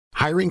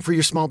Hiring for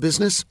your small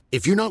business?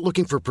 If you're not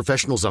looking for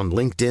professionals on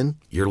LinkedIn,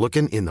 you're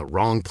looking in the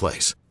wrong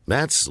place.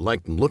 That's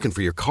like looking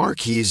for your car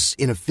keys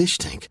in a fish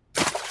tank.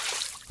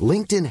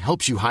 LinkedIn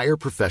helps you hire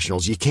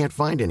professionals you can't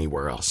find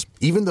anywhere else,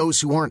 even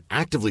those who aren't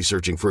actively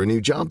searching for a new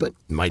job but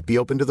might be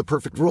open to the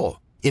perfect role.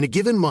 In a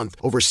given month,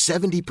 over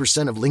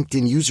 70% of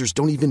LinkedIn users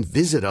don't even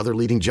visit other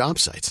leading job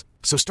sites.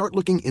 So start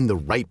looking in the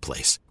right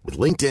place. With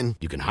LinkedIn,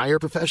 you can hire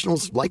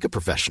professionals like a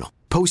professional.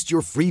 Post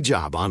your free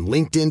job on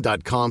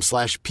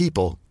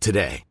linkedin.com/people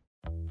today.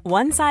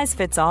 One size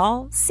fits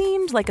all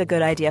seemed like a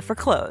good idea for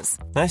clothes.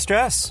 Nice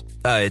dress.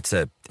 It's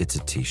a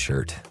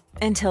t-shirt.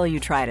 Until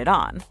you tried it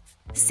on.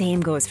 Same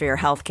goes for your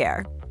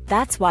healthcare.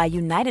 That's why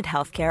United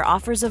Healthcare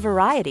offers a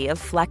variety of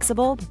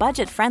flexible,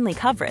 budget-friendly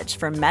coverage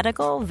for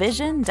medical,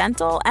 vision,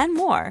 dental, and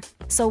more.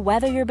 So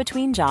whether you're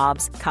between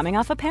jobs, coming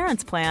off a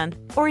parent's plan,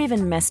 or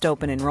even missed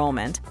open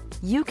enrollment,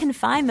 you can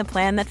find the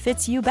plan that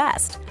fits you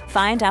best.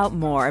 Find out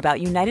more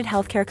about United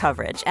Healthcare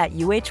coverage at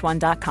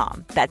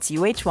uh1.com. That's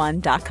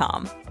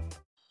uh1.com.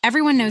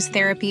 Everyone knows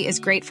therapy is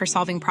great for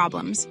solving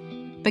problems,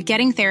 but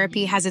getting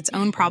therapy has its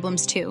own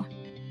problems too,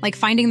 like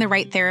finding the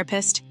right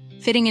therapist,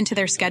 fitting into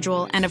their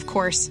schedule, and of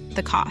course,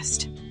 the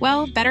cost.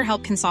 Well,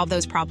 BetterHelp can solve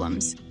those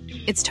problems.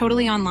 It's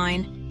totally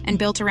online and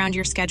built around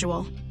your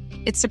schedule.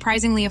 It's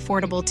surprisingly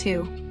affordable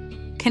too.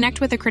 Connect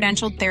with a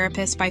credentialed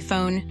therapist by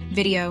phone,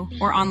 video,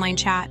 or online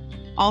chat,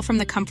 all from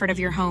the comfort of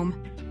your home.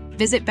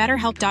 Visit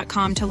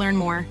BetterHelp.com to learn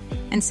more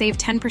and save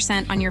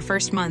 10% on your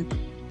first month.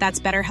 That's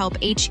BetterHelp,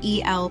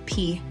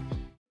 H-E-L-P.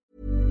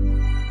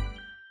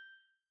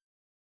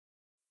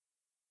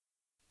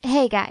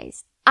 Hey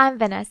guys, I'm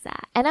Vanessa,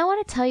 and I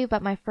want to tell you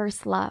about my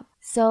first love.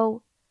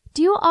 So,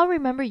 do you all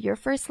remember your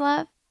first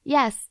love?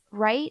 Yes,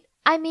 right?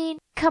 I mean,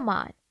 come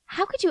on.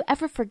 How could you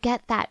ever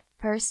forget that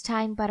first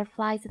time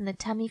butterflies in the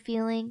tummy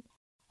feeling,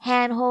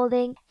 hand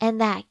holding,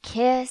 and that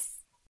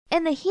kiss?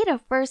 In the heat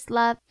of first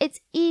love, it's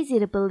easy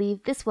to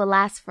believe this will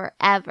last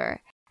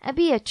forever and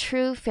be a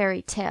true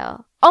fairy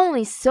tale.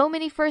 Only so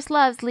many first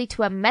loves lead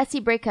to a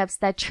messy breakups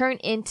that turn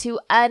into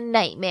a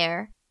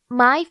nightmare.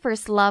 My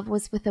first love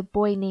was with a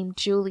boy named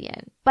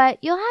Julian, but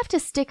you'll have to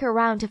stick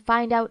around to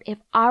find out if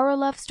our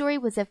love story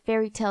was a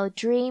fairy tale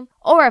dream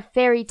or a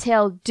fairy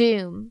tale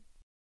doom.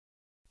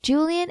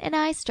 Julian and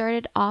I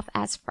started off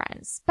as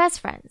friends,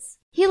 best friends.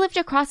 He lived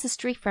across the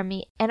street from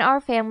me and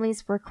our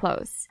families were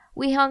close.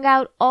 We hung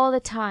out all the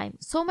time,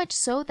 so much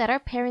so that our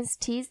parents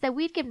teased that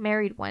we'd get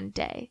married one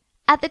day.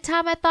 At the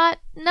time I thought,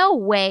 no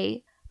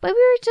way, but we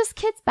were just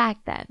kids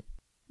back then.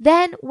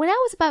 Then, when I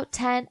was about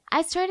 10,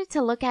 I started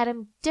to look at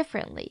him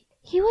differently.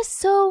 He was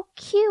so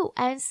cute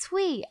and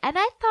sweet, and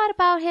I thought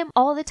about him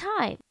all the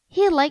time.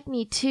 He liked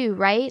me too,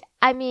 right?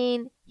 I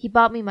mean, he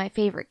bought me my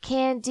favorite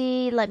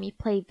candy, let me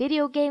play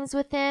video games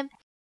with him,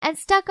 and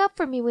stuck up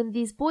for me when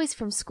these boys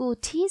from school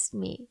teased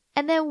me.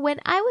 And then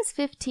when I was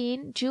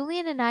 15,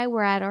 Julian and I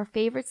were at our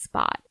favorite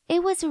spot.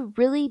 It was a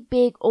really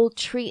big old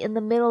tree in the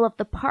middle of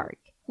the park.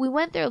 We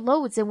went there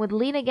loads and would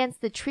lean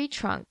against the tree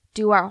trunk,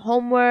 do our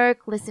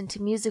homework, listen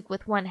to music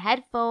with one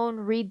headphone,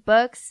 read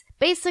books,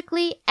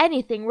 basically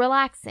anything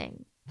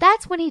relaxing.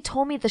 That's when he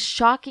told me the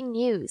shocking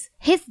news.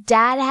 His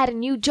dad had a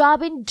new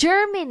job in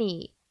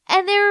Germany,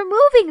 and they were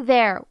moving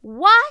there.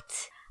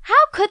 What?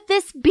 How could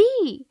this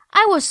be?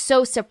 I was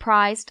so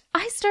surprised,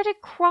 I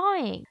started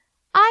crying.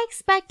 I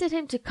expected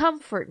him to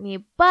comfort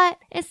me, but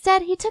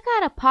instead he took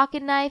out a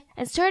pocket knife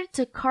and started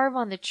to carve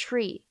on the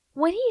tree.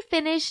 When he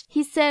finished,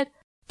 he said,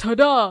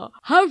 "Ta-da!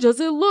 How does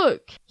it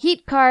look?"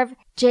 He'd carved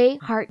J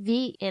Heart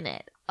V in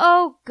it.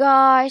 Oh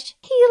gosh,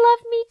 he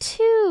loved me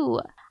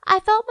too. I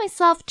felt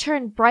myself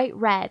turn bright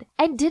red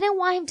and didn't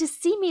want him to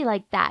see me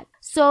like that.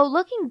 So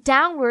looking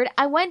downward,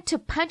 I went to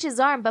punch his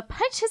arm but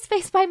punched his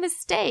face by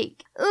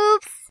mistake.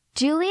 Oops.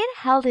 Julian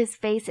held his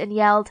face and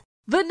yelled,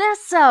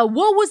 "Vanessa,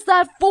 what was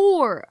that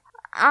for?"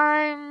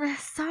 I'm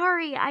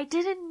sorry, I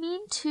didn't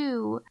mean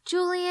to.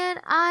 Julian,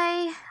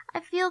 I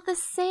feel the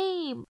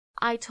same,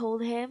 I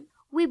told him.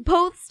 We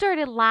both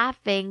started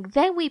laughing,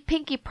 then we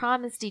pinky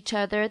promised each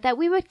other that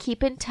we would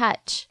keep in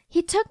touch.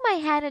 He took my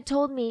hand and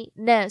told me,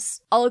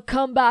 "Ness, I'll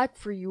come back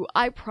for you,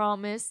 I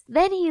promise."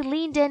 Then he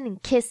leaned in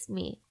and kissed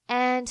me.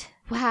 And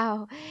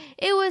wow,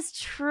 it was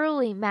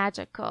truly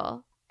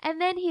magical.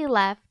 And then he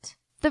left.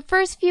 The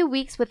first few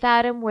weeks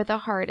without him were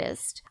the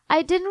hardest.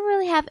 I didn't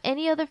really have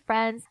any other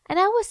friends, and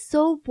I was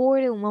so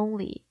bored and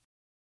lonely.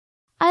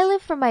 I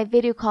lived for my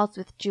video calls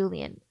with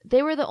Julian.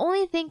 They were the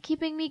only thing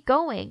keeping me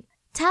going.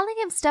 Telling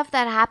him stuff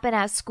that happened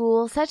at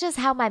school, such as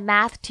how my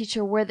math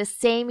teacher wore the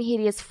same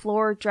hideous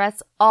floral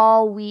dress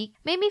all week,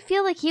 made me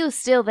feel like he was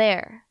still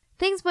there.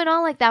 Things went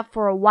on like that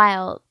for a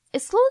while.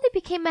 It slowly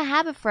became a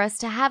habit for us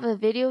to have a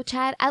video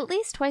chat at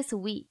least twice a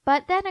week.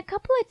 But then a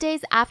couple of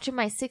days after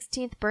my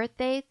 16th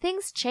birthday,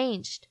 things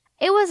changed.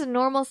 It was a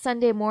normal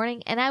Sunday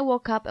morning and I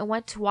woke up and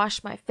went to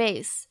wash my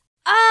face.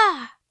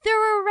 Ah! There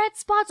were red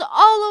spots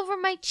all over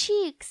my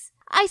cheeks.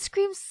 I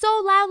screamed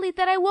so loudly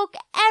that I woke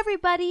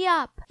everybody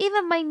up.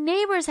 Even my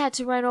neighbors had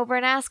to run over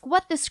and ask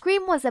what the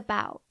scream was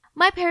about.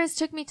 My parents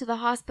took me to the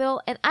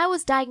hospital and I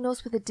was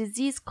diagnosed with a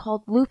disease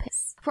called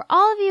lupus. For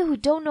all of you who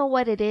don't know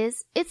what it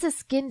is, it's a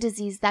skin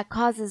disease that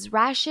causes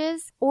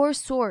rashes or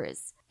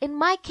sores. In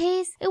my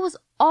case, it was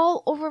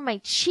all over my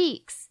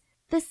cheeks,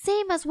 the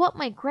same as what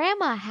my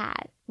grandma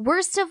had.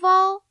 Worst of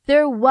all,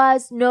 there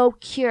was no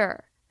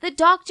cure. The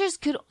doctors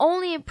could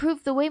only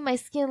improve the way my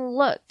skin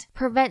looked,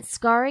 prevent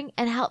scarring,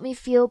 and help me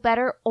feel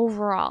better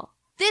overall.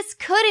 This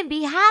couldn't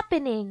be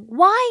happening.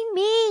 Why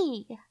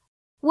me?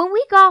 When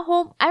we got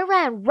home, I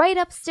ran right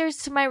upstairs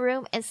to my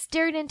room and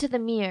stared into the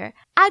mirror.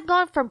 I'd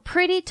gone from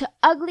pretty to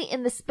ugly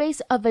in the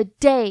space of a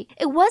day.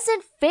 It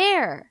wasn't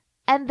fair.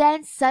 And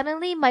then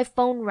suddenly my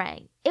phone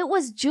rang. It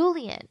was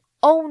Julian.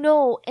 Oh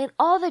no, in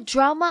all the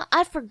drama,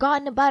 I'd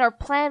forgotten about our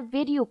planned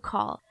video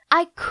call.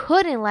 I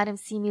couldn't let him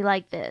see me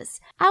like this.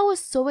 I was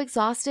so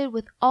exhausted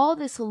with all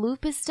this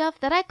lupus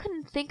stuff that I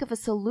couldn't think of a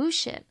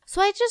solution.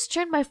 So I just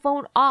turned my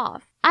phone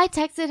off. I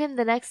texted him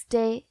the next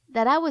day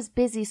that I was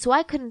busy so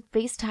I couldn't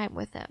FaceTime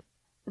with him.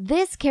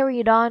 This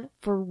carried on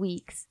for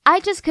weeks. I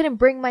just couldn't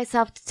bring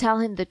myself to tell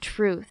him the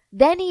truth.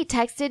 Then he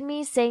texted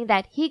me saying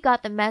that he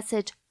got the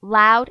message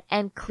loud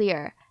and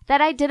clear, that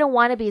I didn't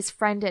want to be his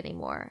friend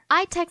anymore.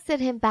 I texted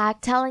him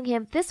back telling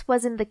him this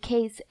wasn't the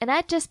case and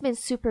I'd just been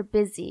super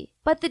busy.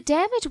 But the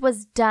damage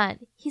was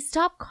done. He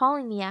stopped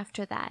calling me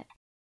after that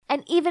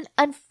and even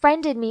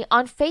unfriended me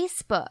on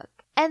Facebook.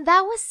 And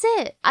that was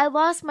it. I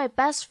lost my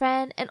best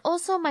friend and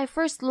also my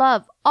first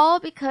love, all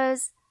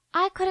because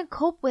I couldn't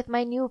cope with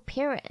my new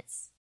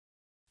appearance.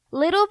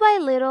 Little by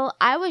little,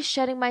 I was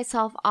shutting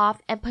myself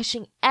off and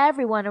pushing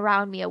everyone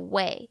around me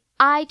away.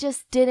 I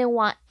just didn't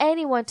want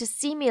anyone to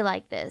see me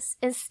like this.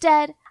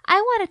 Instead,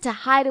 I wanted to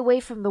hide away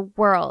from the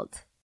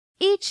world.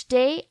 Each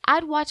day,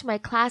 I'd watch my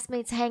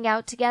classmates hang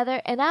out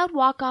together and I'd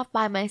walk off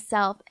by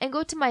myself and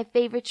go to my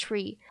favorite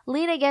tree,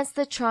 lean against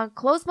the trunk,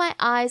 close my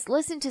eyes,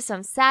 listen to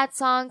some sad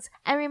songs,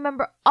 and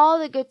remember all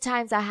the good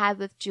times I had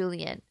with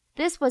Julian.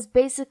 This was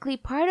basically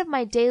part of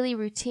my daily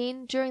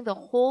routine during the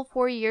whole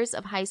 4 years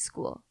of high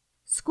school.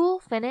 School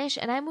finished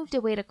and I moved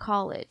away to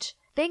college.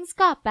 Things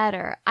got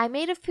better. I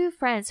made a few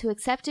friends who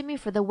accepted me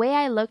for the way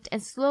I looked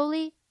and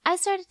slowly, I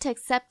started to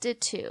accept it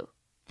too.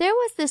 There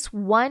was this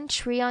one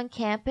tree on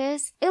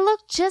campus. It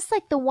looked just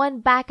like the one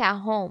back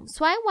at home,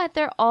 so I went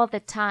there all the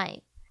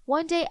time.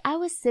 One day, I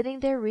was sitting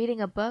there reading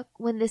a book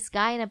when this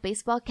guy in a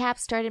baseball cap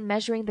started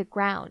measuring the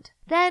ground.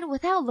 Then,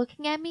 without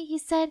looking at me, he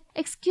said,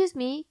 "Excuse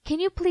me,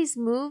 can you please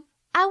move?"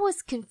 I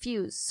was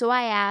confused, so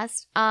I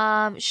asked,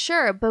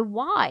 sure, but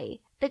why?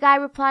 The guy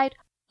replied,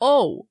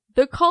 "Oh,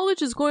 the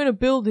college is going to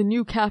build a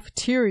new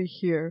cafeteria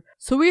here,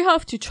 so we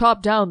have to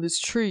chop down this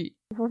tree."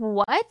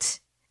 What?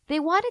 They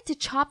wanted to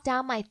chop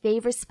down my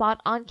favorite spot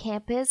on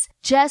campus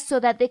just so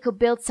that they could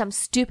build some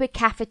stupid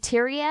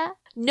cafeteria?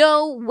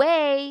 No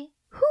way!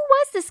 Who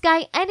was this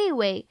guy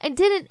anyway? And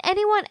didn't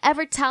anyone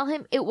ever tell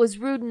him it was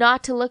rude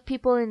not to look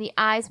people in the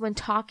eyes when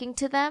talking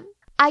to them?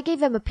 I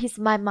gave him a piece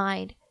of my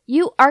mind.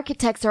 You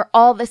architects are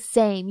all the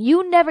same.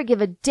 You never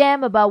give a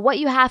damn about what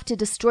you have to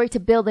destroy to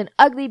build an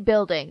ugly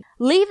building.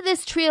 Leave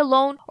this tree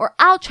alone or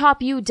I'll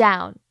chop you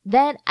down.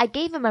 Then I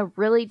gave him a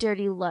really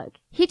dirty look.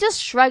 He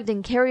just shrugged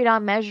and carried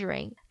on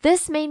measuring.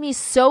 This made me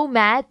so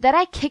mad that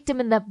I kicked him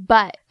in the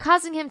butt,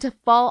 causing him to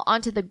fall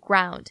onto the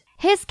ground.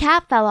 His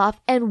cap fell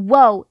off and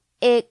whoa,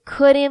 it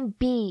couldn't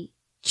be.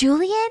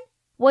 Julian?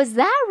 Was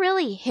that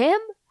really him?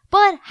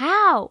 But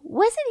how?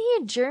 Wasn't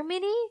he in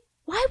Germany?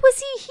 Why was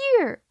he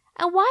here?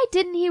 And why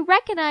didn't he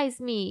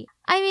recognize me?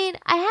 I mean,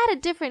 I had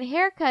a different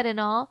haircut and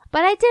all,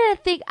 but I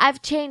didn't think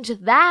I've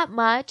changed that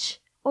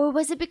much. Or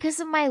was it because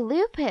of my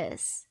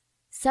lupus?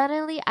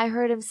 Suddenly, I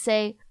heard him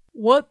say,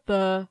 "What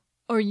the?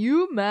 Are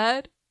you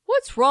mad?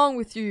 What's wrong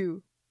with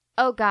you?"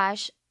 Oh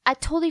gosh, I'd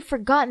totally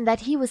forgotten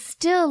that he was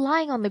still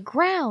lying on the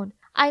ground.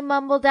 I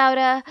mumbled out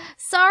a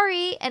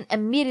sorry and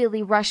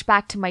immediately rushed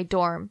back to my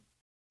dorm.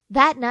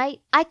 That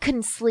night, I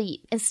couldn't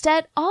sleep.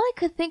 Instead, all I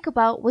could think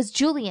about was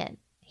Julian.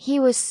 He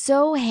was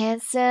so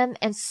handsome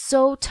and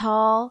so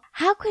tall.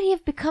 How could he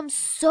have become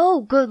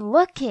so good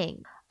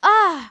looking?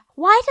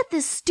 Why did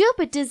this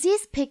stupid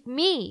disease pick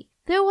me?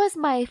 There was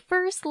my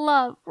first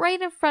love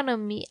right in front of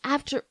me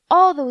after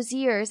all those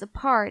years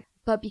apart.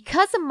 But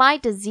because of my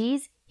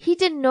disease, he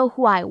didn't know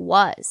who I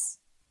was.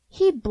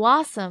 He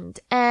blossomed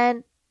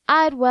and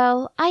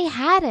I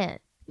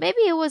hadn't.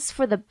 Maybe it was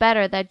for the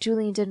better that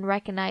Julian didn't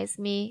recognize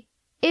me.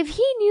 If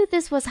he knew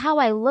this was how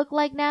I look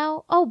like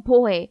now, oh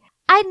boy,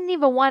 I didn't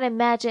even want to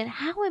imagine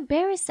how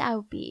embarrassed I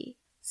would be.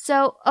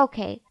 So,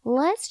 okay,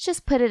 let's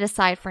just put it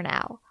aside for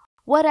now.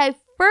 What I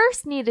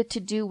first needed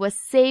to do was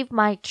save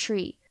my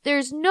tree.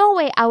 There's no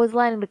way I was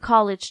letting the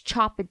college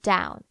chop it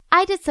down.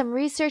 I did some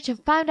research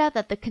and found out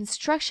that the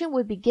construction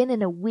would begin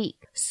in a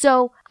week.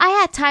 So, I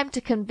had time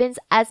to convince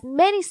as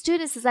many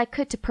students as I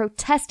could to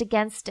protest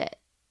against it.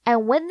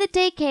 And when the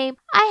day came,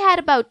 I had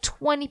about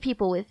 20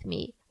 people with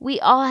me. We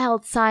all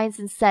held signs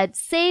and said,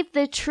 "Save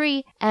the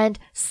tree" and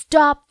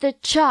 "Stop the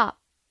chop."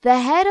 The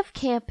head of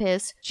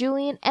campus,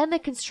 Julian, and the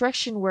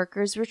construction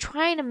workers were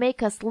trying to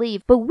make us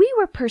leave, but we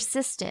were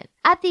persistent.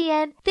 At the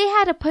end, they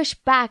had to push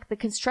back the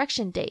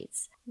construction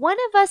dates. One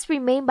of us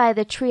remained by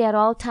the tree at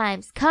all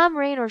times, come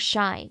rain or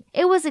shine.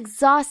 It was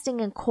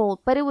exhausting and cold,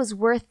 but it was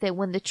worth it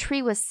when the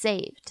tree was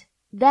saved.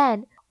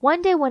 Then,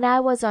 one day when I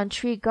was on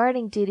tree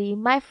guarding duty,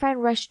 my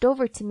friend rushed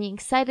over to me and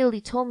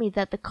excitedly told me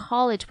that the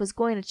college was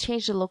going to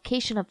change the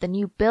location of the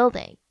new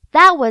building.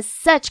 That was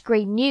such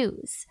great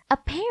news.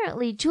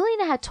 Apparently,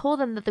 Julian had told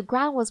them that the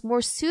ground was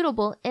more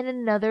suitable in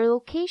another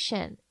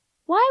location.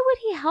 Why would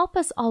he help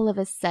us all of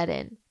a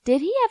sudden?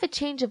 Did he have a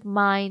change of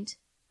mind?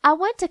 I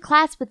went to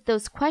class with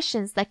those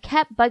questions that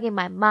kept bugging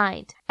my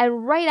mind,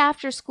 and right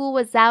after school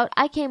was out,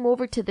 I came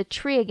over to the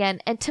tree again,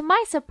 and to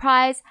my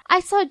surprise, I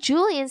saw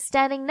Julian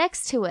standing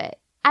next to it.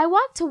 I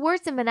walked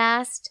towards him and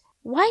asked,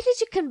 "Why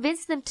did you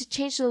convince them to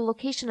change the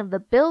location of the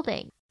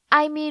building?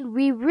 I mean,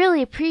 we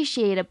really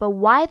appreciate it, but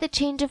why the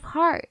change of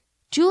heart?"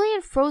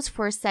 Julian froze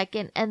for a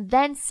second and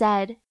then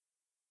said,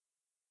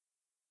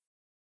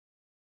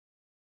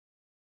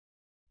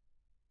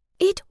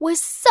 "It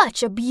was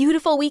such a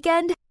beautiful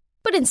weekend,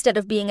 but instead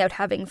of being out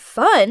having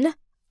fun,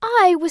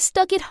 I was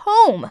stuck at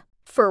home.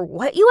 For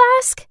what, you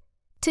ask?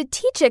 To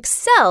teach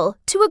Excel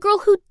to a girl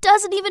who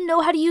doesn't even know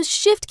how to use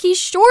Shift key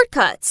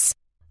shortcuts.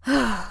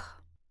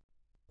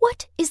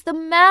 What is the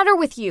matter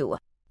with you?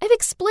 I've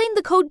explained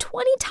the code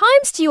 20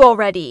 times to you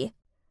already."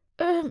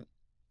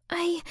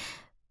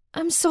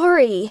 I'm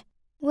sorry.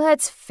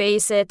 Let's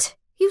face it,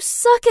 you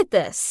suck at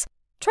this.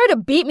 Try to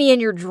beat me in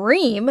your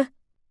dream.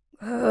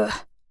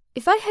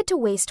 If I had to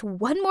waste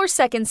one more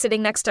second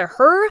sitting next to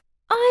her,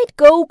 I'd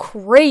go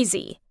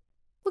crazy.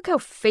 Look how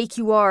fake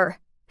you are.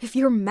 If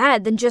you're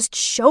mad, then just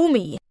show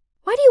me.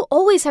 Why do you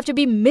always have to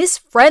be Miss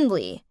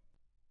Friendly?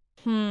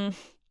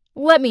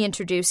 Let me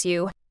introduce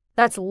you.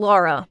 That's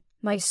Laura,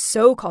 my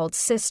so-called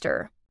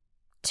sister.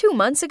 2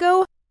 months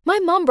ago, my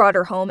mom brought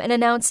her home and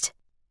announced,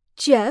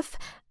 "Jeff,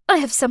 I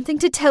have something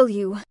to tell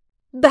you.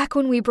 Back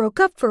when we broke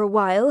up for a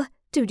while,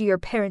 due to your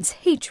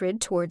parents'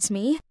 hatred towards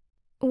me,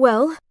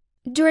 well,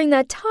 during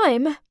that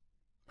time,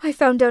 I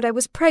found out I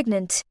was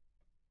pregnant.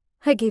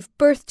 I gave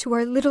birth to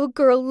our little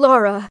girl,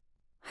 Laura.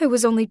 I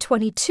was only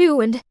 22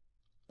 and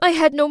I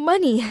had no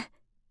money.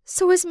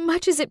 So as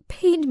much as it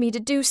pained me to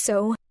do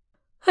so,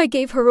 I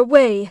gave her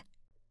away.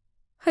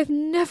 I've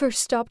never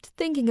stopped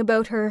thinking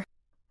about her.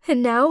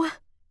 And now,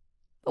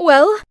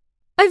 well,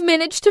 I've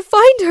managed to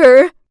find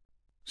her."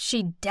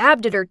 She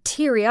dabbed at her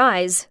teary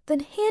eyes, then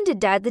handed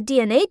Dad the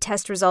DNA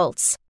test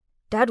results.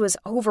 Dad was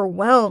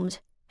overwhelmed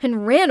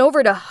and ran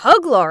over to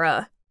hug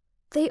Laura.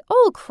 They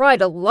all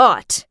cried a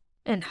lot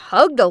and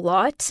hugged a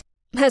lot.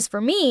 As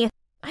for me,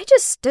 I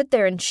just stood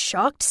there in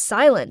shocked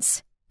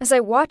silence as I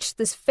watched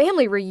this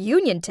family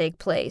reunion take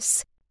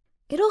place.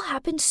 It all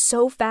happened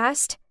so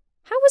fast.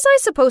 How was I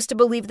supposed to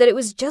believe that it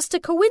was just a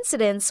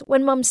coincidence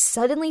when Mom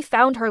suddenly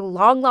found her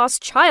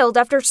long-lost child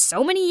after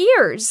so many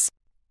years?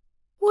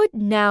 "What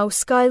now,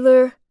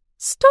 Skylar?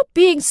 Stop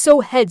being so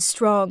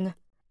headstrong."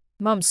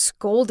 Mom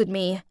scolded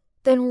me,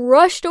 then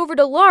rushed over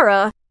to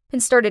Laura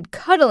and started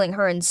cuddling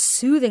her and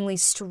soothingly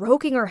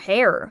stroking her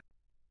hair.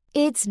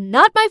 "It's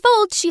not my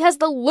fault she has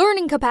the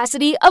learning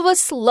capacity of a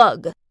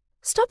slug.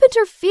 Stop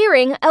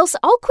interfering, else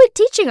I'll quit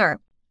teaching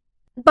her.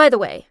 By the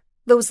way,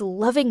 those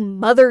loving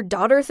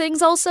mother-daughter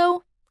things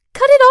also?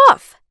 Cut it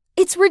off!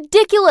 It's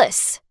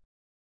ridiculous!"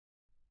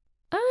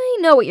 I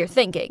know what you're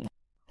thinking.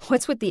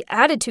 What's with the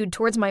attitude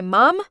towards my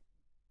mom?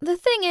 The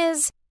thing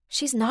is,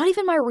 she's not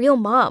even my real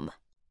mom.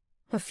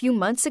 A few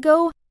months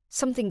ago,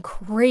 something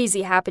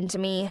crazy happened to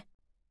me.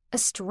 A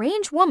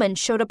strange woman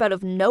showed up out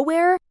of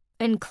nowhere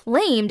and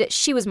claimed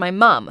she was my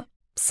mom.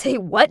 Say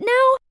what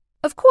now?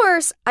 Of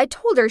course, I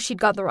told her she'd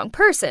got the wrong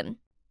person.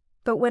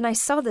 But when I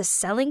saw the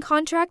selling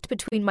contract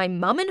between my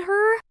mom and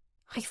her,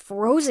 I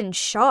froze in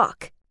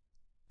shock.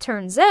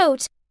 Turns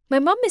out, my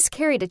mom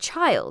miscarried a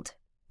child,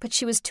 but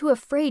she was too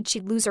afraid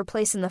she'd lose her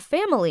place in the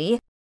family,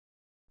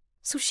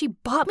 so she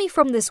bought me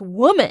from this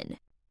woman.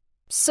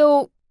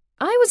 So,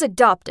 I was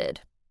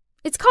adopted.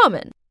 It's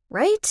common,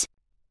 right?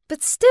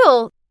 But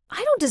still,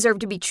 I don't deserve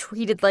to be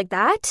treated like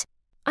that.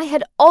 I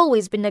had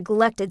always been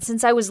neglected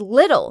since I was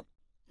little.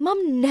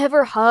 Mom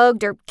never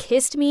hugged or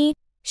kissed me.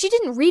 She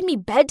didn't read me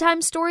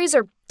bedtime stories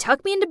or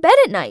tuck me into bed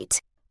at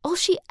night. All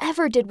she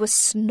ever did was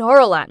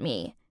snarl at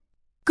me.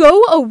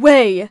 "Go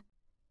away!"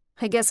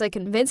 I guess I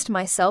convinced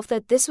myself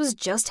that this was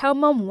just how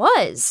Mom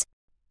was.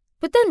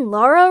 But then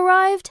Laura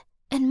arrived,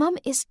 and Mom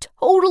is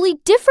totally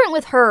different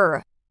with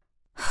her.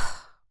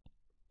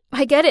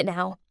 I get it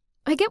now.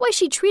 I get why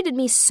she treated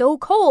me so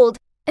cold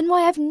and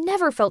why I've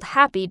never felt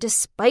happy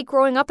despite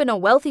growing up in a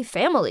wealthy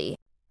family.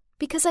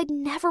 Because I'd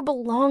never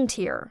belonged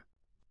here.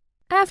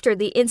 After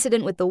the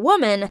incident with the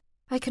woman,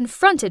 I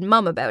confronted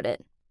Mom about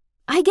it.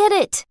 "I get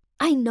it.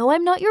 I know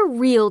I'm not your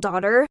real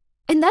daughter,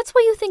 and that's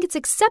why you think it's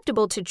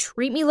acceptable to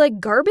treat me like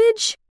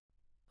garbage?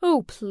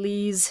 Oh,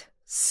 please,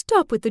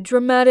 stop with the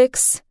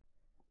dramatics.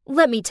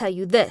 Let me tell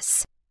you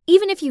this.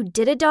 Even if you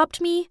did adopt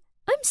me,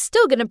 I'm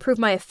still gonna prove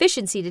my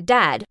efficiency to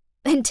Dad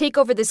and take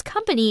over this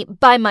company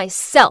by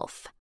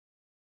myself."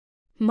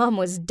 Mom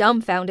was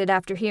dumbfounded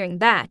after hearing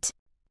that.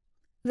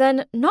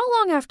 Then, not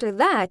long after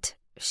that,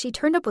 she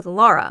turned up with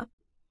Laura.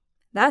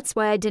 That's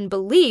why I didn't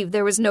believe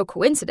there was no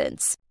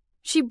coincidence.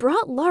 She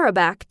brought Laura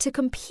back to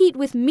compete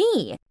with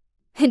me.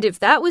 And if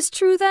that was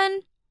true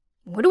then,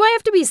 what do I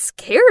have to be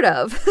scared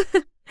of?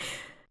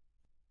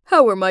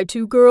 How are my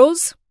two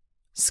girls?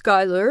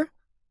 Skylar,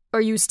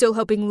 are you still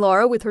helping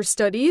Laura with her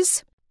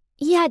studies?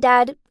 Yeah,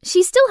 Dad.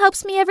 She still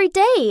helps me every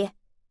day.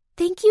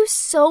 Thank you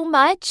so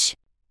much.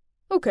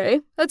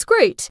 Okay, that's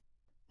great.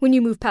 When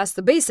you move past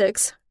the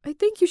basics, I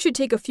think you should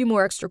take a few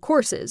more extra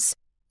courses.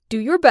 Do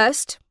your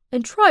best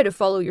and try to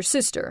follow your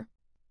sister.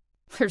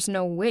 There's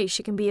no way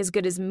she can be as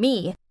good as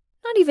me,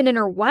 not even in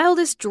her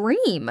wildest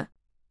dream.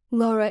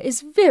 Laura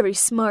is very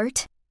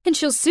smart, and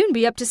she'll soon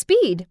be up to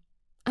speed.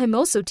 I'm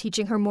also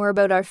teaching her more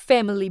about our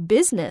family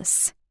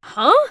business.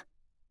 Huh?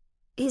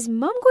 Is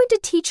Mom going to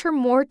teach her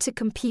more to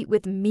compete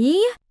with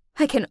me?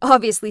 I can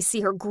obviously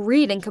see her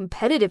greed and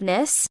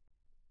competitiveness.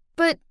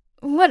 But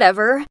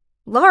whatever.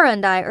 Laura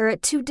and I are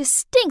at two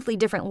distinctly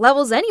different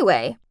levels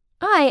anyway.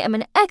 I am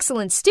an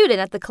excellent student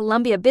at the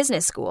Columbia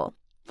Business School,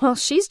 while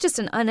she's just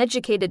an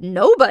uneducated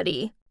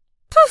nobody.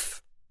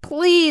 Poof!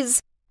 Please.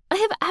 I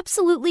have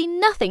absolutely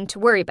nothing to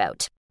worry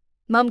about.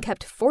 Mom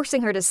kept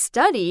forcing her to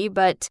study,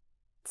 but...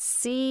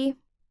 See?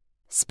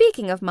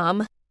 Speaking of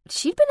Mom,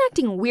 she'd been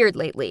acting weird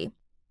lately.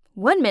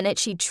 One minute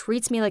she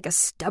treats me like a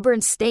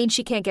stubborn stain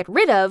she can't get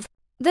rid of,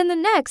 then the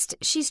next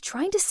she's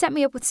trying to set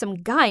me up with some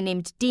guy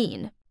named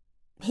Dean.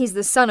 He's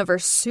the son of her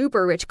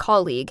super rich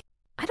colleague.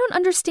 I don't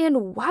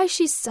understand why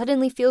she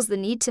suddenly feels the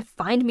need to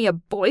find me a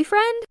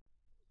boyfriend.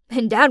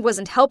 And Dad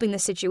wasn't helping the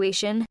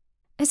situation,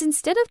 as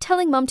instead of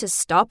telling Mom to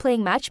stop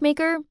playing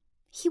matchmaker,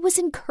 he was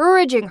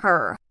encouraging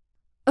her.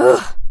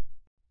 Ugh.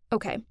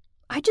 Okay,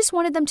 I just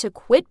wanted them to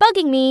quit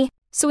bugging me,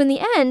 so in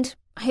the end,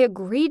 I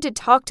agreed to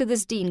talk to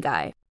this Dean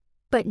guy.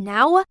 But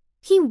now,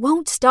 he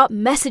won't stop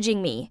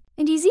messaging me,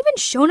 and he's even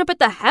shown up at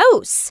the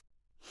house.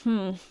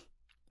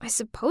 I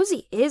suppose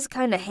he is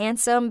kinda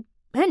handsome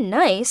and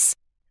nice,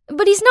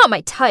 but he's not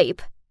my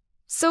type.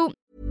 So...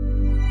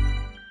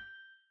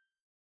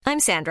 I'm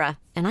Sandra,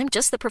 and I'm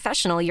just the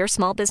professional your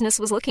small business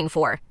was looking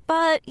for.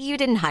 But you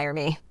didn't hire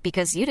me,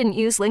 because you didn't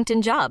use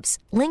LinkedIn Jobs.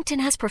 LinkedIn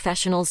has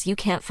professionals you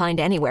can't find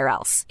anywhere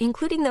else,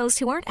 including those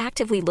who aren't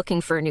actively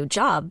looking for a new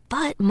job,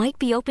 but might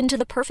be open to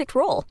the perfect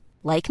role,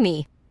 like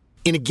me.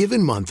 In a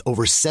given month,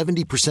 over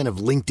 70% of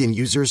LinkedIn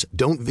users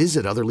don't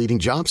visit other leading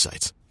job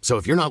sites. So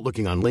if you're not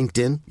looking on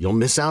LinkedIn, you'll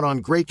miss out on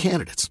great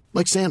candidates,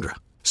 like Sandra.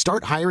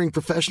 Start hiring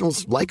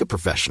professionals like a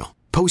professional.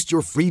 Post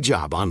your free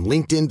job on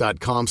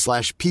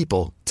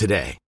linkedin.com/people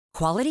today.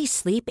 Quality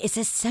sleep is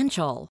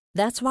essential.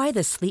 That's why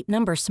the Sleep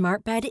Number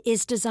Smart Bed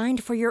is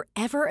designed for your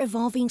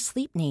ever-evolving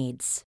sleep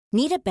needs.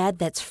 Need a bed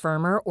that's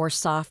firmer or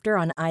softer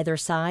on either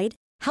side?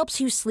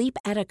 Helps you sleep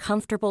at a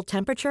comfortable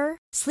temperature?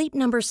 Sleep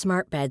Number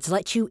Smart Beds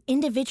let you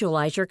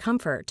individualize your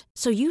comfort,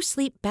 so you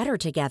sleep better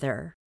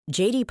together.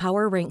 J.D.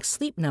 Power ranks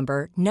Sleep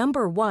Number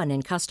number 1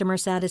 in customer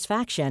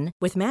satisfaction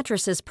with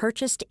mattresses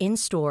purchased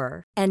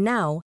in-store. And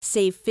now,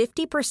 save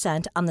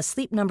 50% on the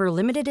Sleep Number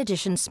Limited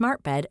Edition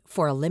Smart Bed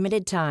for a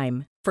limited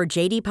time. For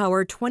J.D.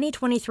 Power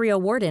 2023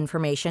 award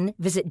information,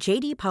 visit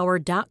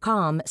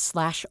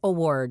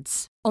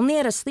jdpower.com/awards. Only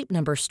at a Sleep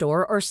Number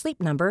store or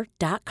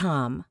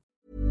sleepnumber.com.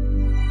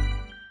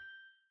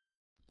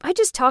 I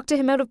just talked to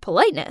him out of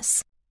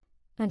politeness.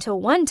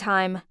 Until one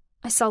time,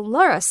 I saw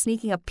Laura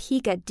sneaking a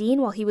peek at Dean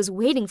while he was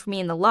waiting for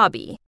me in the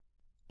lobby.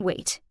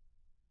 Wait.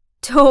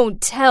 Don't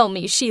tell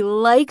me she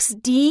likes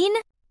Dean?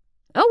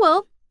 Oh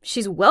well,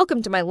 she's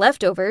welcome to my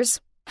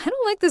leftovers. I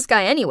don't like this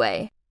guy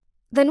anyway.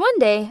 Then one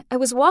day, I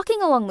was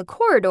walking along the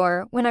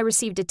corridor when I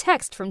received a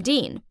text from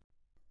Dean.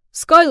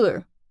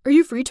 Skylar, are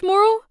you free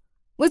tomorrow?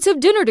 Let's have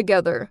dinner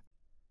together.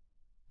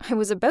 I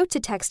was about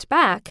to text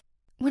back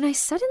when I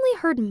suddenly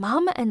heard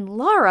Mom and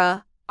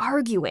Laura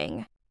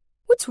arguing.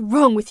 What's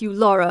wrong with you,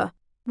 Laura?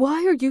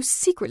 Why are you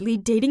secretly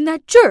dating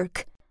that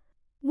jerk?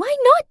 Why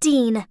not,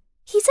 Dean?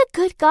 He's a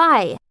good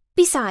guy.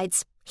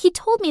 Besides, he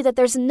told me that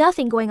there's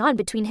nothing going on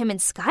between him and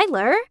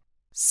Skylar.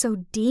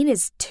 So Dean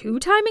is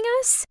two-timing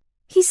us?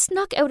 He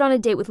snuck out on a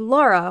date with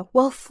Laura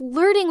while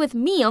flirting with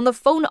me on the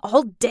phone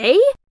all day?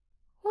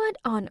 What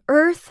on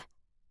earth?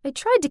 I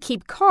tried to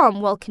keep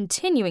calm while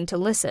continuing to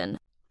listen.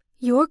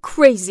 You're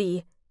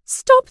crazy.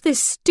 Stop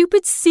this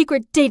stupid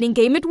secret dating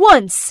game at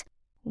once.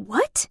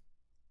 What?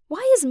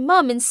 Why is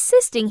Mom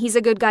insisting he's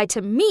a good guy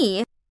to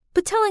me,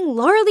 but telling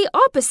Laura the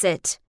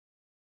opposite?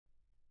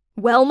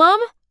 Well, Mom,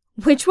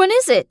 which one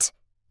is it?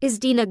 Is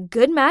Dean a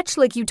good match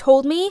like you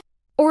told me,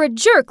 or a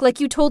jerk like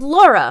you told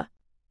Laura?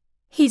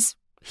 He's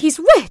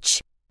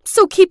rich,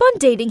 so keep on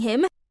dating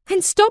him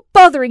and stop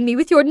bothering me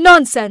with your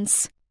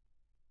nonsense.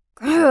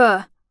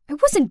 Ugh, I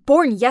wasn't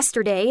born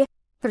yesterday.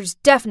 There's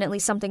definitely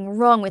something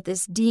wrong with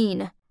this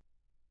Dean.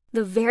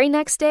 The very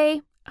next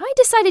day, I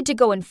decided to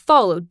go and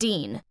follow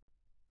Dean.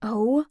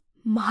 Oh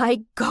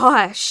my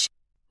gosh!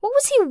 What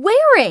was he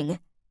wearing?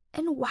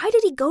 And why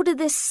did he go to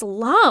this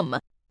slum?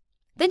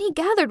 Then he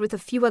gathered with a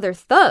few other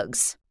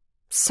thugs.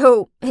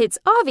 So, it's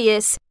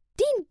obvious,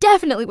 Dean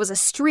definitely was a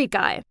street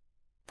guy.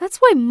 That's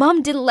why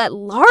Mom didn't let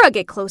Laura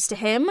get close to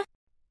him.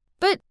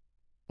 But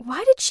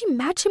why did she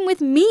match him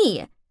with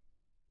me?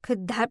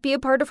 Could that be a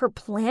part of her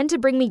plan to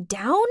bring me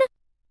down?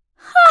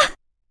 Ha!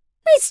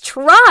 Nice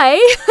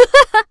try!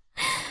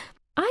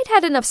 I'd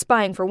had enough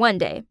spying for one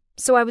day,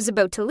 so I was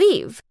about to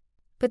leave.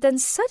 But then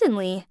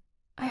suddenly,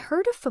 I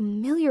heard a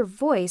familiar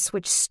voice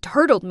which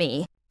startled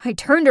me. I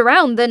turned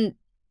around, then...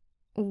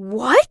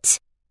 What?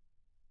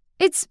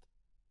 It's...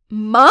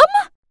 Mum?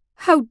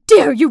 How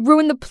dare you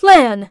ruin the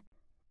plan!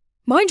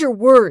 Mind your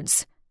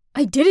words.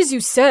 I did as you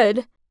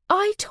said.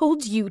 I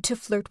told you to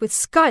flirt with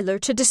Skylar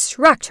to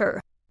distract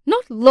her,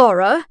 not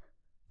Laura.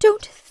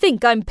 Don't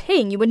think I'm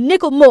paying you a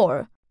nickel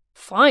more.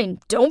 Fine,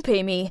 don't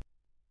pay me.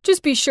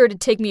 Just be sure to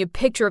take me a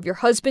picture of your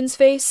husband's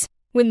face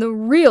when the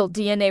real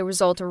DNA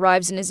result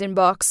arrives in his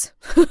inbox.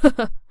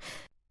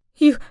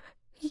 You...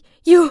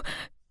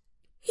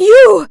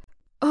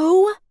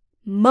 Oh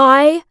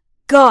my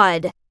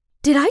God.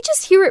 Did I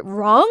just hear it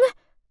wrong?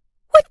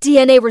 What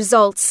DNA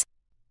results?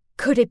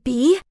 Could it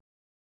be?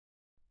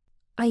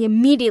 I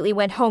immediately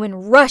went home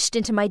and rushed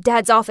into my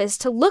dad's office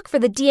to look for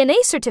the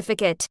DNA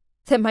certificate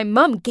that my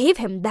mom gave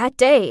him that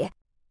day.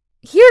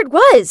 Here it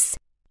was.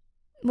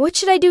 What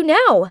should I do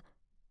now?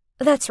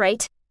 That's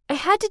right. I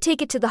had to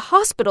take it to the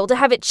hospital to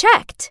have it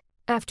checked.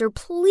 After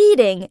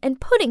pleading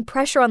and putting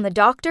pressure on the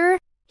doctor,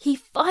 he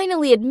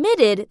finally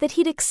admitted that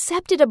he'd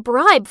accepted a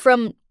bribe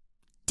from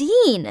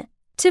Dean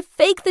to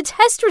fake the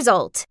test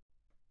result.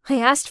 I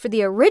asked for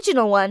the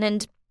original one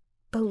and,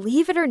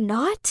 believe it or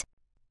not,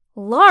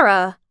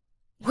 Laura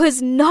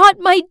was not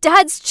my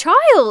dad's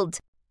child.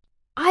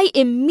 I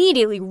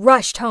immediately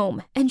rushed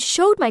home and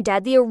showed my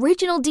dad the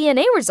original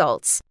DNA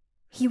results.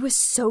 He was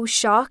so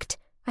shocked,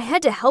 I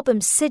had to help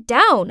him sit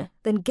down,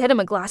 then get him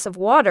a glass of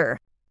water.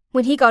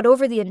 When he got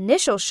over the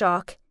initial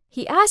shock,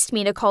 he asked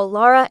me to call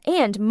Laura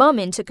and Mum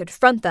in to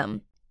confront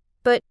them.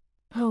 But,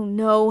 oh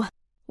no,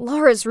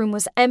 Laura's room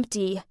was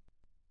empty.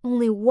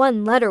 Only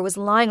one letter was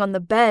lying on the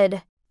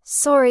bed.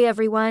 Sorry,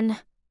 everyone.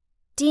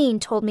 Dean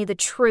told me the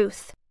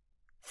truth.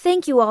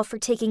 Thank you all for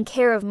taking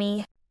care of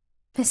me.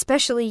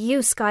 Especially you,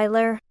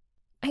 Skylar.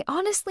 I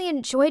honestly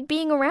enjoyed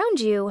being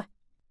around you.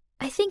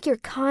 I think you're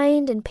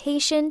kind and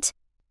patient.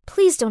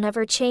 Please don't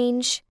ever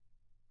change.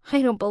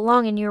 I don't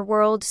belong in your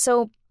world,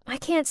 so I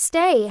can't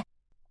stay.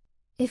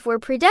 If we're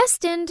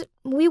predestined,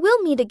 we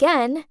will meet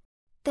again.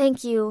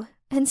 Thank you,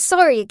 and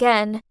sorry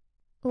again.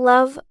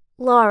 Love,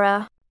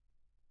 Laura.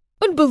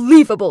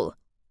 Unbelievable!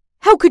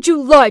 How could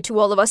you lie to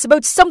all of us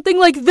about something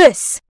like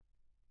this?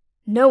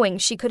 Knowing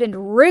she couldn't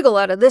wriggle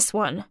out of this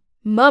one,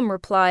 Mum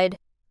replied,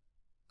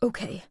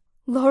 Okay,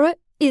 Laura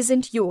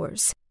isn't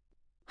yours.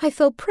 I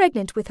fell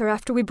pregnant with her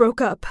after we broke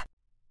up.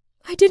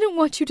 I didn't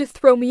want you to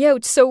throw me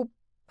out, so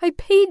I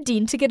paid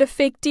Dean to get a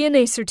fake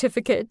DNA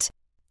certificate.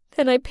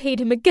 Then I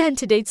paid him again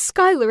to date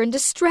Skylar and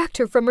distract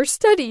her from her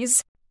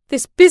studies.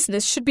 This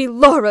business should be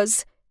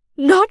Laura's,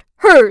 not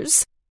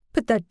hers.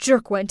 But that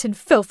jerk went and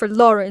fell for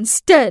Laura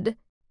instead.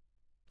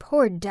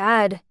 Poor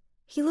Dad.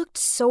 He looked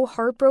so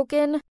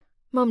heartbroken.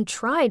 Mum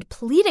tried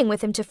pleading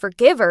with him to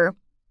forgive her,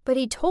 but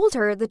he told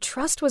her the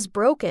trust was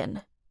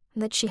broken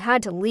and that she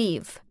had to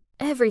leave.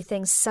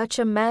 Everything's such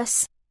a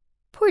mess.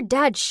 Poor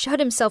Dad shut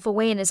himself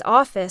away in his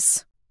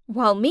office,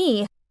 while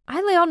me,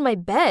 I lay on my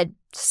bed,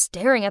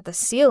 staring at the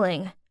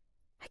ceiling.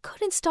 I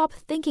couldn't stop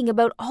thinking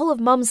about all of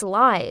Mum's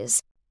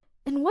lies.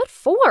 And what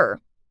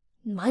for?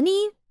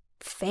 Money?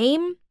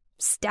 Fame?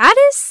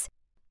 Status?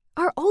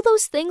 Are all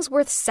those things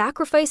worth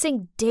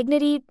sacrificing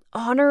dignity,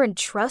 honor, and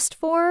trust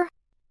for?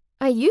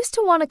 I used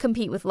to want to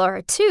compete with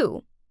Laura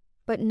too,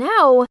 but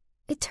now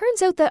it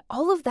turns out that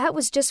all of that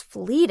was just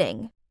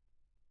fleeting.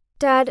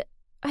 Dad,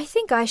 I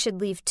think I should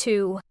leave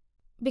too,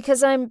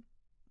 because I'm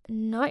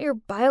not your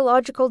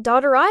biological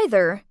daughter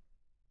either.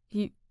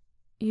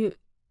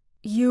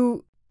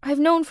 I've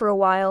known for a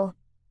while,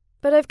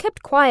 but I've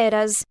kept quiet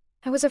as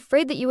I was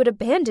afraid that you would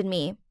abandon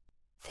me.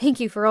 Thank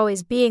you for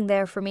always being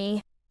there for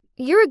me.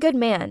 You're a good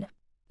man,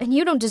 and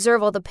you don't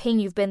deserve all the pain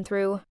you've been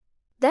through.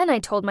 Then I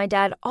told my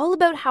dad all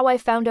about how I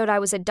found out I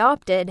was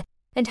adopted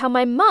and how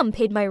my mom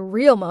paid my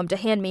real mom to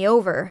hand me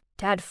over.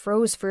 Dad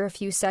froze for a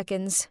few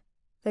seconds,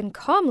 then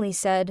calmly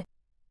said,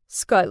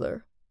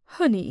 Skylar,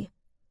 honey,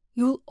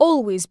 you'll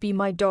always be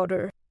my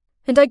daughter,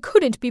 and I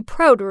couldn't be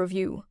prouder of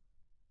you.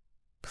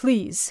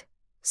 Please,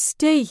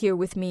 stay here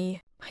with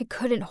me. I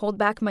couldn't hold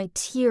back my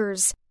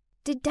tears.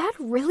 Did Dad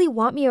really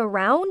want me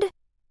around?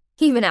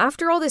 Even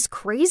after all this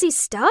crazy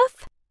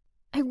stuff?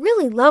 I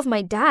really love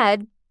my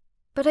dad,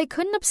 but I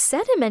couldn't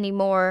upset him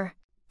anymore.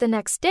 The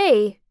next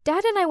day,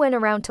 Dad and I went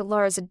around to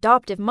Laura's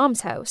adoptive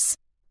mom's house.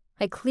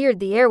 I cleared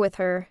the air with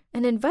her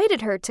and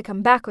invited her to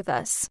come back with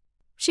us.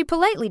 She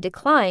politely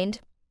declined.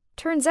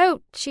 Turns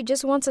out she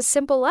just wants a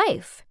simple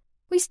life.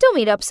 We still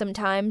meet up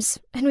sometimes,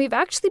 and we've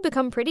actually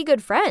become pretty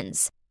good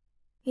friends.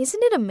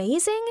 Isn't it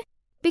amazing?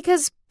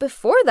 Because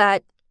before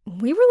that,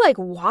 we were like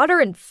water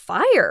and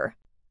fire.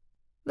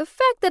 The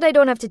fact that I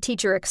don't have to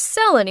teach her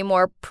Excel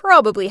anymore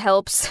probably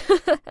helps.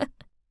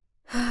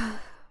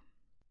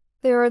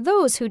 There are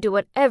those who do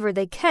whatever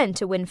they can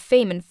to win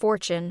fame and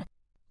fortune,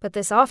 but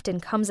this often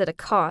comes at a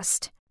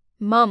cost.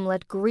 Mum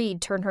let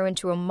greed turn her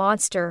into a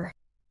monster,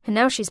 and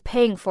now she's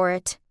paying for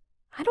it.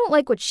 I don't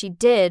like what she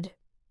did,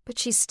 but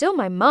she's still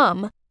my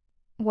mom.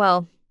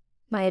 Well,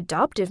 my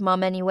adoptive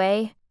mom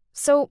anyway.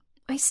 So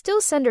I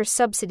still send her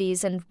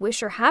subsidies and wish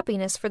her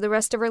happiness for the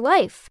rest of her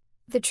life.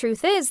 The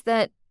truth is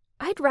that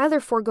I'd rather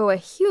forego a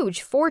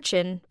huge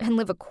fortune and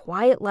live a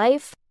quiet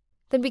life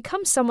than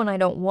become someone I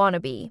don't want to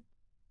be.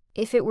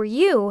 If it were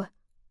you,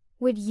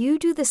 would you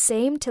do the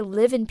same to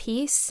live in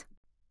peace?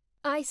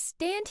 I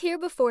stand here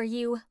before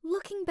you,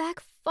 looking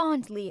back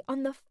fondly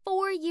on the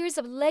 4 years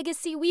of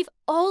legacy we've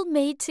all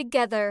made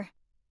together.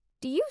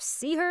 Do you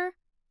see her?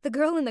 The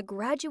girl in the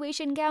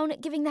graduation gown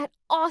giving that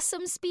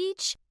awesome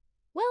speech?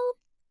 Well,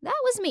 that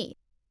was me,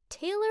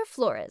 Taylor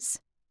Flores.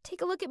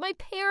 Take a look at my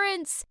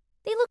parents.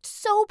 They looked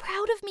so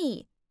proud of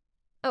me.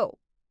 Oh,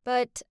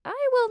 but I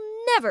will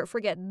never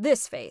forget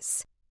this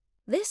face.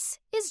 This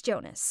is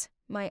Jonas,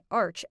 my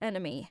arch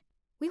enemy.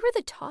 We were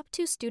the top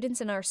 2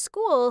 students in our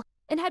school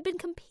and had been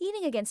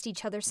competing against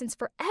each other since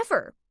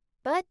forever.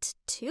 But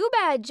too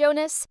bad,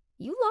 Jonas.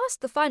 You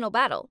lost the final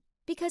battle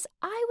because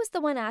I was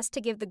the one asked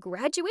to give the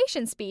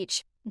graduation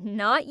speech,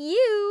 not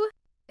you.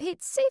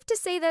 It's safe to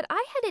say that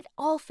I had it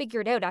all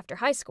figured out after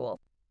high school.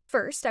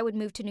 First, I would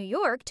move to New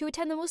York to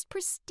attend the most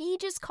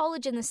prestigious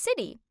college in the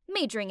city,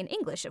 majoring in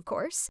English, of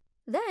course.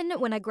 Then,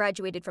 when I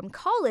graduated from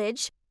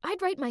college,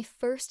 I'd write my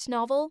first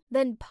novel,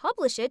 then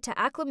publish it to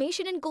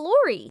acclamation and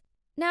glory.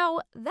 Now,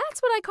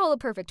 that's what I call a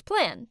perfect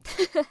plan.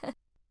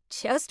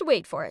 Just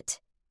wait for it.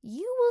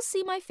 You will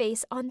see my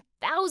face on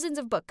thousands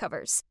of book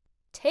covers.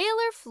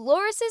 Taylor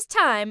Flores'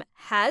 time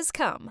has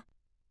come.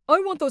 I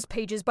want those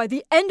pages by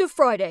the end of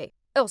Friday,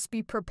 else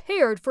be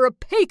prepared for a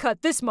pay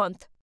cut this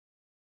month.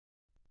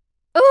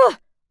 Ugh!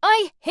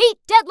 I hate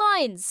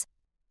deadlines!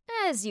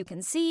 As you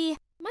can see,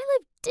 my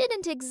life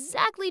didn't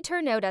exactly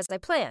turn out as I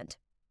planned.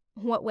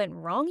 What went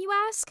wrong, you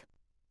ask?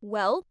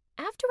 Well,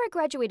 after I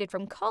graduated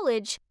from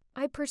college,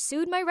 I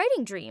pursued my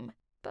writing dream.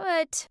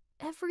 But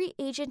every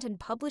agent and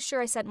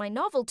publisher I sent my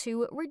novel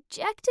to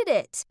rejected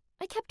it.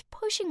 I kept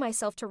pushing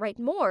myself to write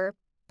more,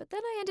 but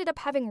then I ended up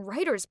having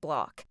writer's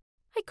block.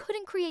 I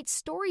couldn't create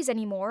stories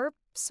anymore,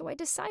 so I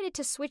decided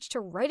to switch to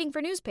writing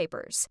for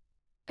newspapers.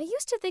 I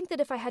used to think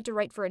that if I had to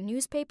write for a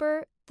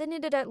newspaper, then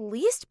it'd at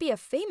least be a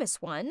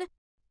famous one.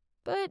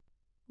 But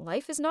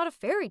life is not a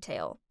fairy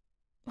tale.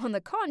 On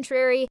the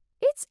contrary,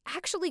 it's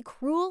actually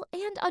cruel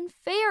and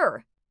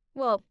unfair.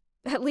 Well,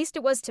 at least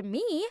it was to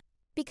me,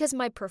 because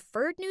my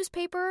preferred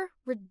newspaper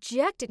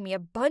rejected me a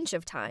bunch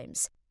of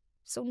times.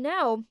 So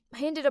now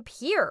I ended up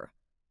here,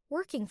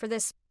 working for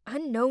this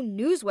unknown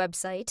news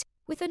website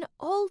with an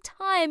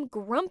all-time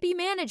grumpy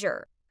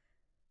manager.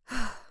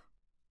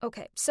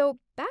 Okay, so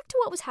back to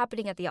what was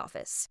happening at the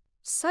office.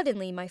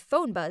 Suddenly, my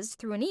phone buzzed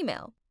through an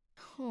email.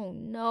 Oh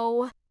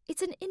no,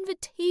 it's an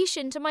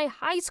invitation to my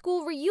high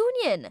school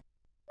reunion.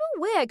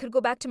 No way I could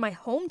go back to my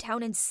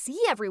hometown and see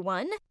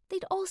everyone.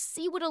 They'd all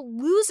see what a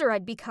loser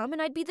I'd become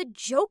and I'd be the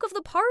joke of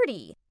the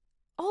party.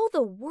 All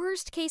the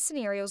worst-case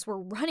scenarios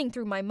were running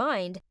through my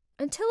mind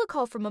until a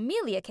call from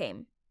Amelia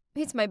came.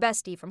 It's my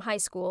bestie from high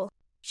school.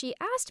 She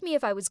asked me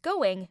if I was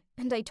going,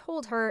 and I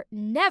told her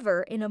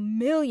never in a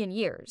million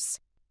years.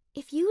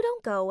 If you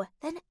don't go,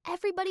 then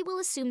everybody will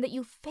assume that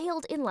you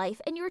failed in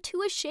life and you're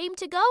too ashamed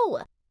to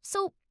go.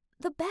 So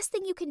the best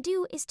thing you can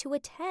do is to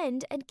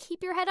attend and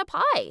keep your head up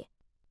high.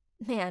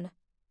 Man,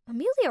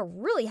 Amelia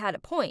really had a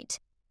point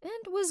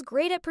and was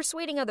great at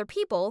persuading other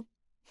people.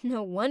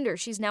 No wonder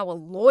she's now a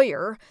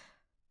lawyer.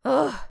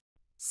 Ugh.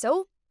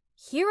 So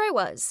here I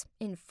was,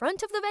 in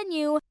front of the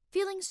venue,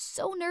 feeling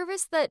so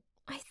nervous that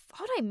I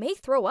thought I may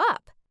throw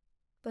up.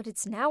 But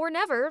it's now or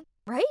never,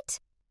 right?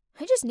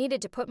 I just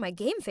needed to put my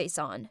game face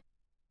on.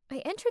 I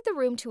entered the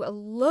room to a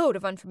load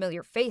of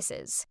unfamiliar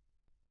faces.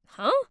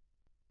 Huh?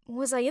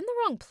 Was I in the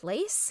wrong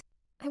place?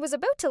 I was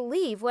about to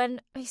leave when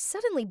I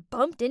suddenly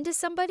bumped into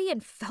somebody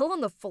and fell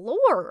on the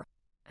floor.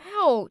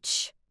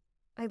 Ouch!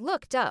 I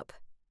looked up.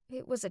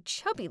 It was a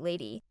chubby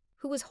lady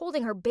who was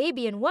holding her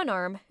baby in one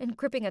arm and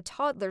gripping a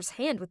toddler's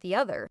hand with the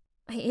other.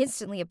 I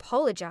instantly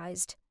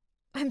apologized.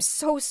 I'm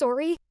so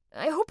sorry.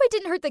 I hope I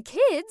didn't hurt the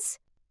kids.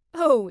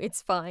 Oh,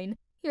 it's fine.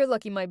 You're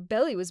lucky my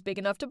belly was big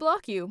enough to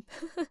block you.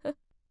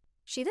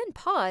 She then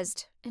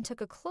paused and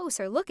took a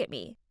closer look at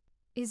me.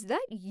 Is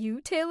that you,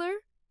 Taylor?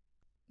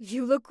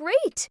 You look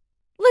great.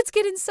 Let's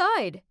get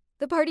inside.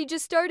 The party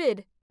just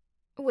started.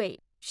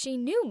 Wait, she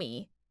knew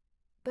me.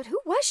 But who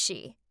was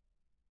she?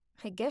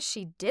 I guess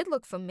she did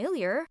look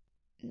familiar.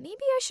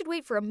 Maybe I should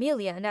wait for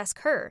Amelia and ask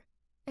her,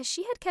 as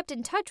she had kept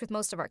in touch with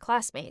most of our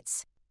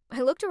classmates.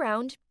 I looked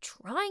around,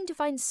 trying to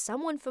find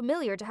someone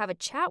familiar to have a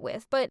chat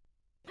with, but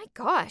my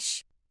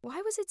gosh,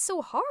 why was it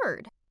so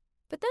hard?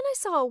 But then I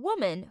saw a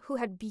woman who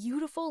had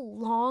beautiful,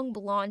 long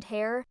blonde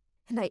hair,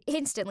 and I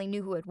instantly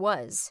knew who it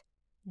was.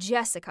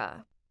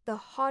 Jessica, the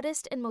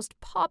hottest and most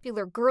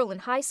popular girl in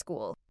high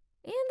school,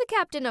 and the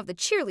captain of the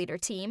cheerleader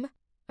team.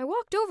 I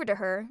walked over to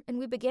her, and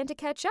we began to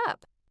catch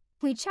up.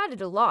 We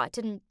chatted a lot,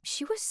 and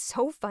she was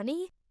so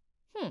funny.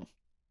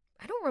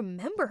 I don't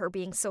remember her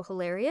being so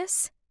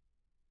hilarious.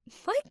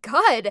 My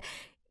God,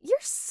 you're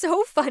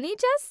so funny,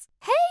 Jess.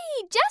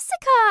 Hey,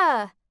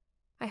 Jessica!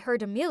 I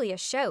heard Amelia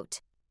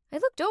shout. I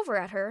looked over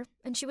at her,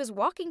 and she was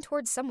walking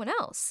towards someone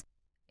else.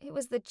 It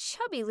was the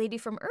chubby lady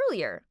from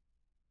earlier.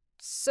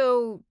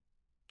 So,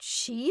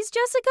 she's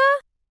Jessica?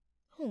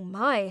 Oh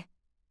my,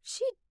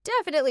 she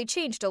definitely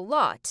changed a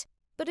lot.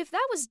 But if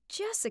that was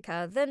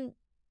Jessica, then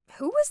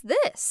who was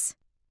this?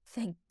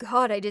 Thank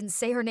God I didn't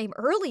say her name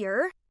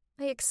earlier.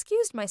 I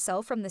excused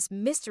myself from this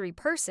mystery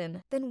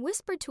person, then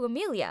whispered to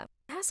Amelia,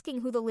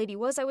 asking who the lady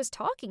was I was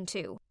talking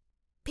to.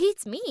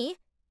 Beats me.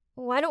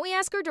 Why don't we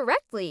ask her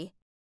directly?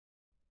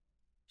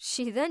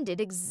 She then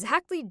did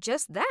exactly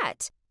just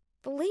that.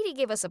 The lady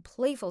gave us a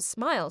playful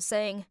smile,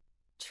 saying,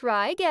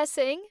 "Try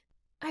guessing.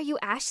 Are you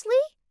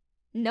Ashley?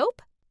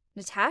 Nope.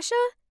 Natasha?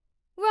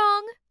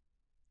 Wrong.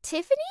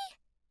 Tiffany?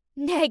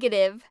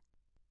 Negative.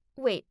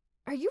 Wait,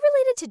 are you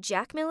related to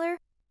Jack Miller?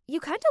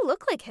 You kinda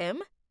look like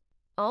him."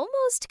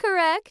 Almost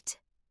correct.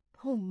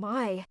 Oh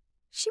my,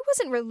 she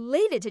wasn't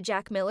related to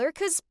Jack Miller,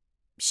 'cause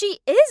she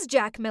is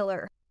Jack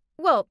Miller.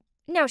 Well,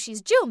 now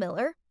she's Jill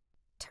Miller.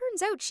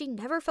 Turns out she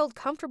never felt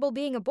comfortable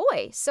being a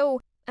boy,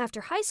 so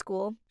after high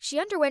school, she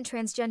underwent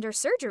transgender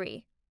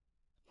surgery.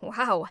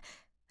 Wow,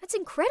 that's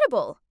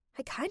incredible.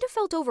 I kind of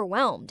felt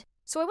overwhelmed,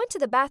 so I went to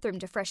the bathroom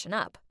to freshen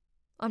up.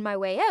 On my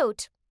way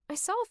out, I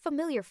saw a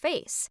familiar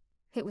face.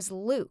 It was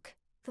Luke,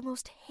 the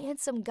most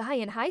handsome guy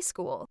in high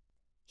school.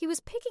 He was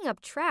picking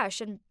up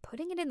trash and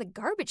putting it in the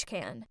garbage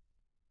can.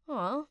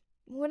 Aw,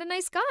 what a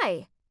nice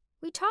guy.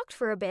 We talked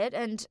for a bit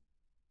and...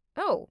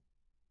 Oh,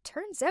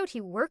 turns out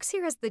he works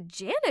here as the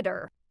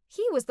janitor.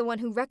 He was the one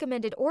who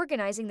recommended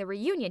organizing the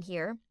reunion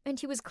here, and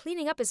he was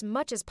cleaning up as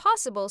much as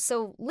possible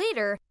so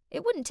later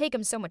it wouldn't take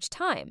him so much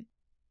time.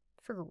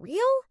 For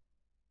real?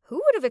 Who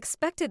would have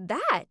expected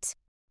that?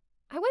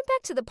 I went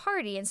back to the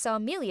party and saw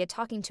Amelia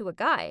talking to a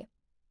guy.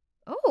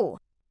 Oh,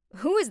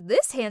 who is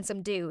this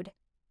handsome dude?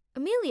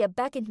 Amelia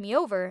beckoned me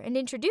over and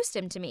introduced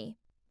him to me.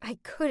 I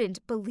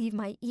couldn't believe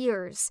my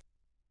ears.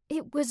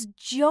 It was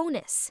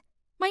Jonas,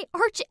 my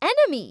arch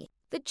enemy.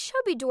 The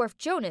chubby dwarf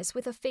Jonas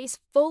with a face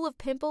full of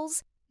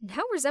pimples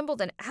now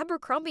resembled an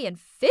Abercrombie &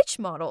 Fitch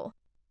model.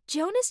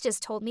 Jonas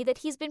just told me that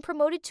he's been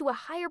promoted to a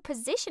higher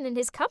position in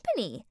his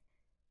company.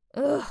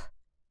 Ugh,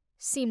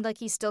 seemed like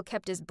he still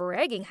kept his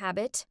bragging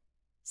habit.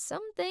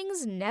 Some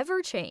things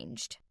never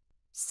changed.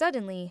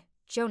 Suddenly,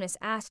 Jonas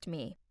asked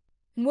me,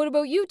 "And what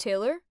about you,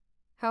 Taylor?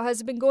 How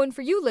has it been going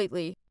for you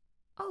lately?"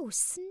 Oh,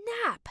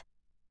 snap!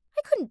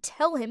 I couldn't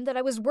tell him that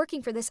I was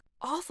working for this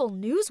awful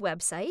news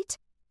website.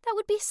 That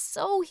would be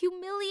so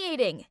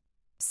humiliating.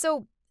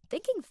 So,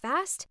 thinking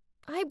fast,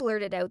 I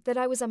blurted out that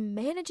I was a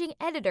managing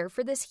editor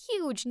for this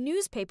huge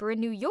newspaper in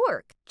New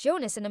York.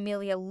 Jonas and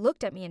Amelia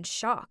looked at me in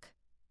shock.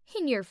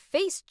 In your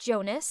face,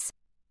 Jonas.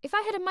 If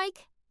I had a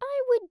mic,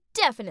 I would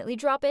definitely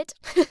drop it.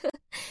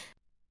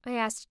 I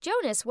asked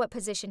Jonas what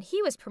position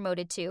he was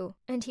promoted to,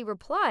 and he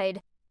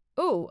replied,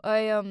 "Oh,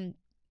 I,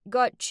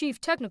 got Chief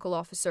Technical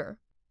Officer."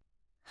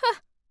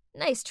 Huh,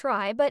 nice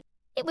try, but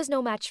it was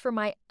no match for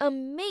my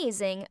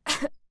amazing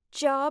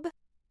job.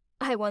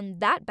 I won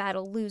that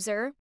battle,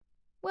 loser.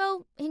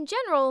 Well, in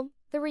general,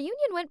 the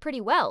reunion went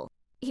pretty well,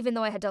 even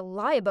though I had to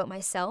lie about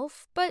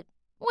myself, but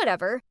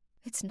whatever.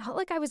 It's not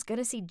like I was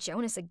gonna see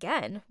Jonas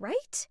again,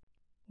 right?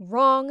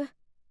 Wrong.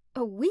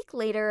 A week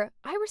later,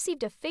 I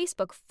received a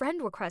Facebook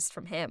friend request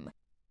from him.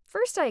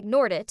 First, I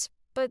ignored it,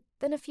 but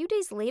then a few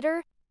days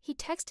later, he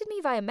texted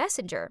me via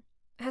Messenger,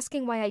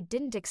 asking why I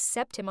didn't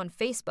accept him on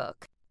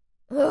Facebook.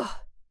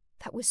 Ugh,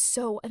 that was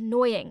so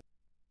annoying.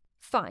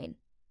 Fine,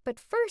 but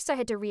first I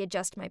had to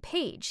readjust my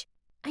page.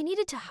 I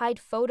needed to hide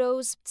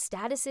photos,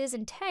 statuses,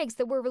 and tags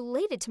that were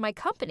related to my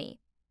company.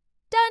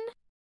 Done.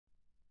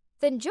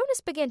 Then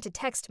Jonas began to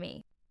text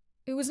me.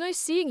 "It was nice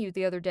seeing you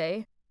the other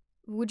day.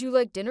 Would you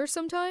like dinner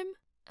sometime?"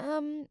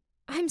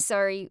 I'm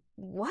sorry,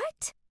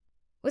 what?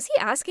 Was he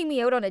asking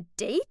me out on a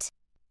date?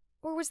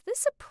 Or was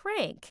this a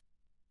prank?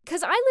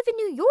 'Cause I live in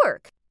New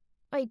York.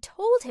 I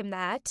told him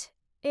that,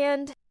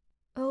 and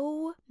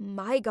oh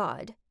my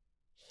God,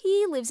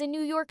 he lives in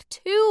New York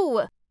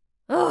too.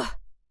 Ugh,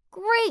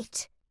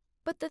 great.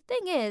 But the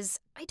thing is,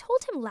 I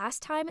told him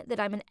last time that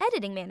I'm an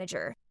editing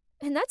manager,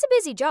 and that's a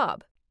busy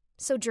job.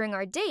 So during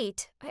our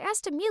date, I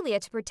asked Amelia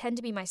to pretend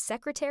to be my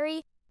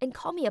secretary and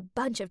call me a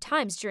bunch of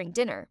times during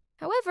dinner.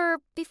 However,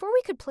 before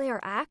we could play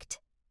our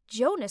act,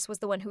 Jonas was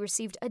the one who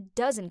received a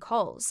dozen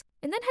calls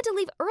and then had to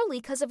leave early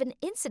because of an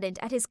incident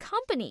at his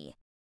company.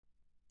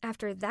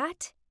 After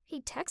that,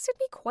 he texted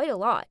me quite a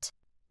lot,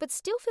 but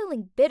still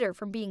feeling bitter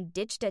from being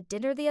ditched at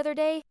dinner the other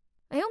day,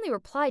 I only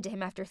replied to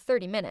him after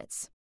 30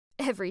 minutes.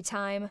 Every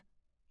time.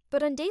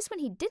 But on days when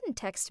he didn't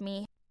text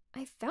me,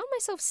 I found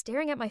myself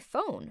staring at my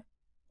phone,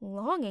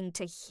 longing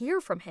to hear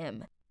from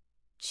him.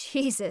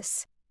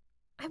 Jesus.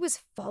 I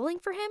was falling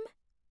for him?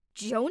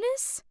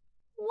 Jonas?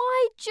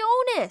 Why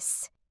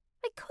Jonas?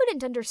 I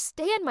couldn't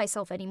understand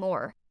myself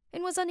anymore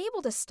and was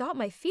unable to stop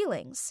my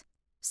feelings.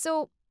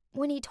 So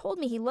when he told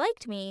me he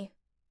liked me,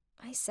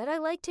 I said I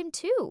liked him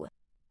too.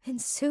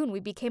 And soon we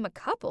became a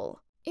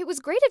couple. It was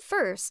great at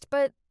first,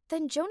 but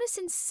then Jonas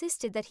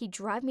insisted that he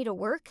drive me to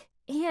work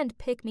and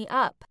pick me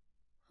up.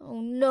 Oh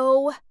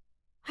no.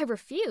 I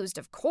refused,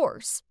 of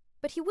course,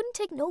 but he wouldn't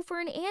take no for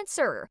an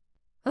answer.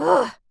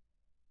 Ugh!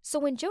 So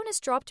when Jonas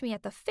dropped me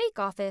at the fake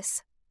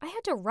office, I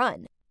had to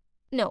run.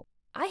 No,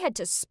 I had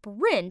to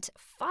sprint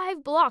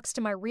 5 blocks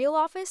to my real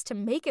office to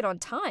make it on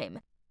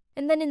time.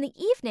 And then in the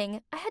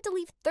evening, I had to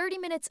leave 30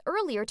 minutes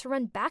earlier to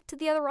run back to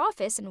the other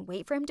office and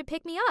wait for him to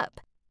pick me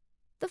up.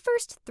 The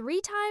first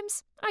 3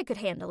 times, I could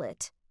handle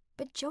it.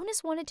 But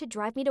Jonas wanted to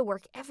drive me to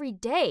work every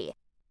day.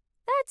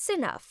 That's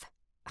enough.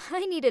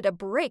 I needed a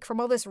break from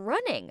all this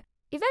running.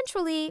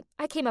 Eventually,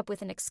 I came up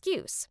with an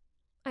excuse.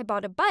 I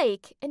bought a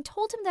bike and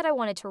told him that I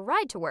wanted to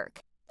ride to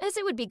work, as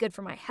it would be good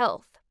for my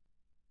health.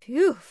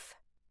 Phew.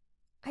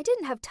 I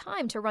didn't have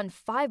time to run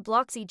 5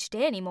 blocks each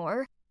day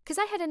anymore, because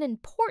I had an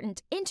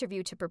important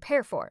interview to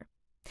prepare for.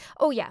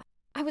 Oh yeah,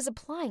 I was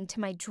applying to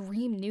my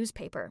dream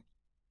newspaper.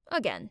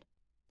 Again,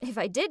 if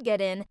I did get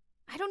in,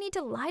 I don't need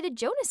to lie to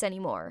Jonas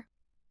anymore.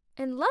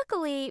 And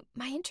luckily,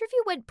 my interview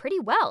went pretty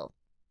well.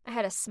 I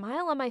had a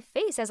smile on my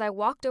face as I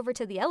walked over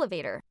to the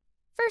elevator.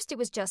 First it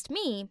was just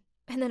me,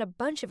 and then a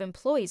bunch of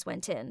employees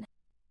went in.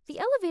 The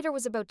elevator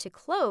was about to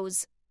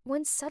close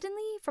when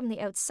suddenly, from the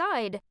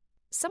outside,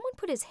 someone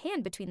put his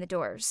hand between the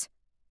doors.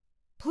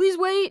 "Please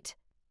wait!"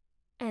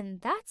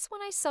 And that's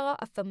when I saw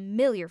a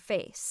familiar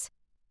face.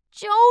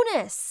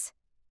 Jonas!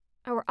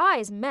 Our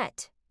eyes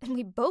met, and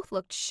we both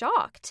looked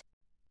shocked.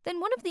 Then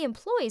one of the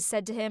employees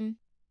said to him,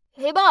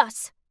 "Hey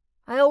boss,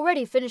 I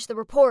already finished the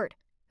report,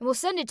 and will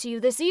send it to you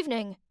this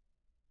evening."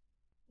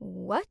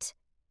 What?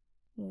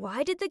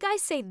 Why did the guy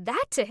say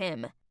that to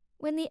him?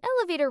 When the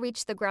elevator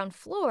reached the ground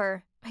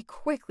floor, I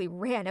quickly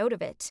ran out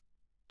of it.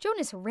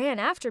 Jonas ran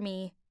after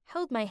me,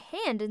 held my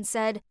hand, and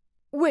said,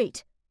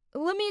 "Wait,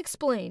 let me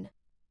explain."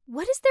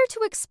 What is there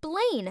to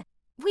explain?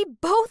 We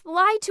both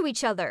lied to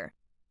each other.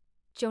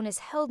 Jonas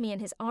held me in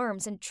his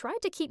arms and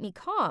tried to keep me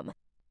calm.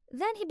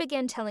 Then he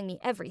began telling me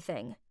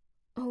everything.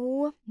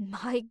 Oh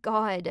my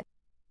God.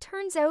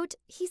 Turns out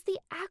he's the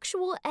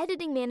actual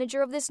editing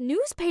manager of this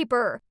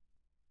newspaper.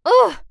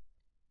 Ugh!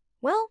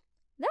 Well,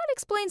 that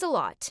explains a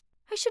lot.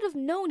 I should have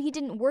known he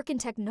didn't work in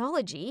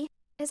technology,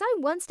 as I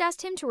once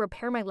asked him to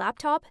repair my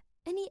laptop,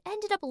 and he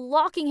ended up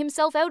locking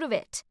himself out of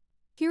it.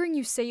 Hearing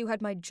you say you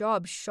had my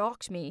job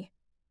shocked me.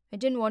 I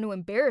didn't want to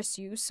embarrass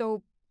you,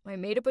 so I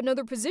made up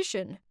another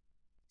position.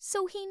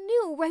 So he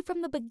knew right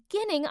from the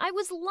beginning I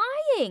was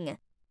lying.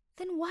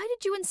 Then why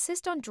did you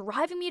insist on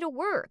driving me to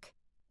work,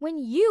 when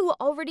you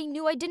already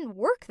knew I didn't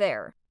work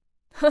there?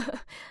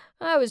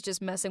 I was just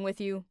messing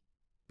with you.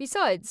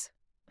 Besides,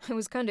 I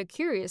was kinda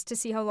curious to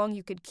see how long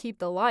you could keep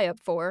the lie up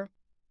for.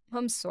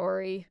 I'm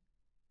sorry.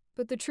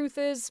 But the truth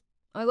is,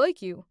 I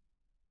like you.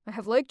 I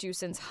have liked you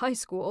since high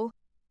school.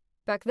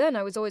 Back then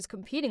I was always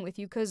competing with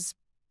you because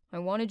I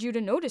wanted you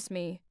to notice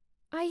me.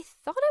 I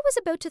thought I was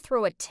about to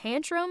throw a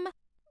tantrum,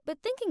 but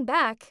thinking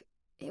back,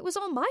 it was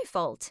all my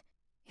fault.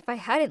 If I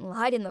hadn't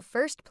lied in the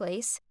first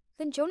place,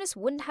 then Jonas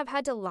wouldn't have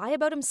had to lie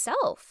about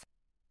himself.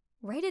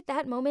 Right at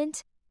that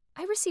moment,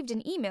 I received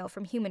an email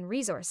from Human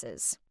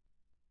Resources.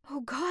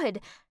 Oh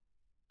God,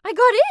 I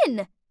got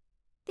in!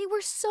 They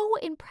were so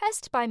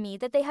impressed by me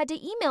that they had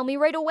to email me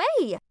right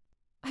away.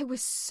 I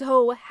was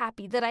so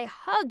happy that I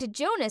hugged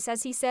Jonas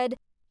as he said,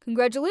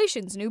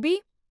 "Congratulations, newbie.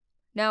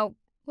 Now,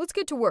 let's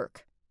get to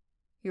work.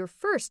 Your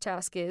first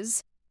task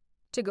is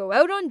to go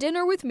out on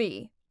dinner with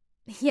me."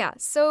 Yeah,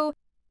 so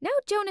now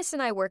Jonas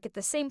and I work at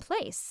the same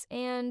place,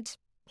 and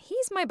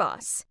he's my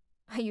boss.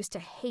 I used to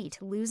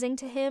hate losing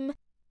to him,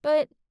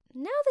 but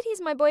now that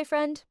he's my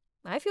boyfriend,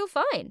 I feel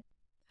fine.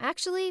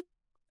 Actually,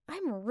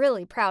 I'm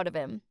really proud of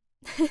him.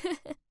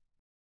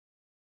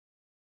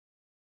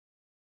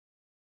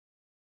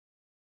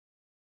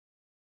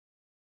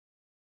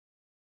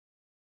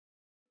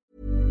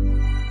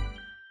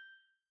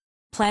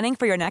 Planning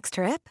for your next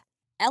trip?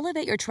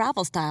 Elevate your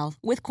travel style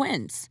with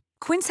Quince.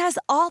 Quince has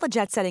all the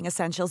jet-setting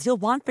essentials you'll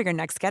want for your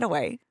next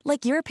getaway,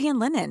 like European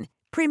linen,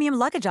 premium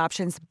luggage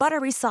options,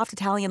 buttery soft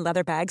Italian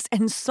leather bags,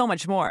 and so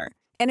much more.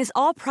 And is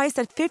all priced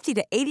at 50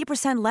 to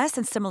 80% less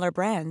than similar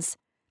brands.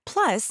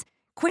 Plus,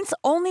 Quince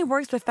only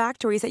works with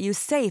factories that use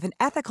safe and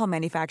ethical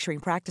manufacturing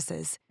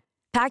practices.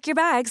 Pack your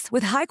bags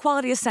with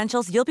high-quality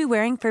essentials you'll be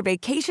wearing for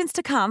vacations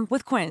to come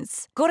with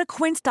Quince. Go to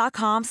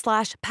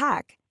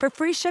quince.com/pack for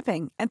free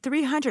shipping and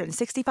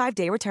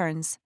 365-day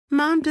returns.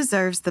 Mom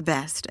deserves the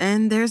best,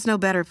 and there's no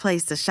better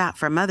place to shop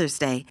for Mother's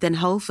Day than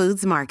Whole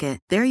Foods Market.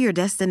 They're your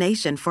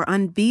destination for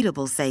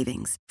unbeatable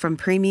savings, from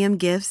premium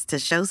gifts to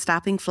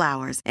show-stopping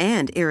flowers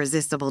and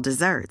irresistible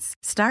desserts.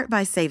 Start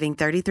by saving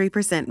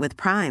 33% with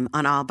Prime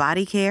on all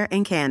body care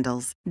and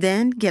candles.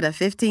 Then get a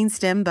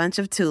 15-stem bunch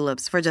of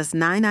tulips for just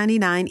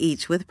 $9.99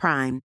 each with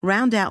Prime.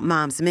 Round out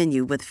Mom's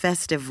menu with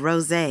festive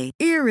rosé,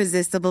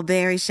 irresistible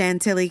berry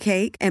chantilly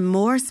cake, and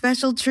more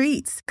special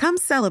treats. Come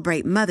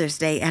celebrate Mother's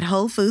Day at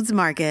Whole Foods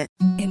Market.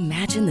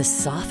 Imagine the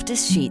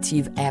softest sheets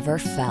you've ever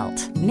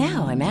felt.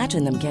 Now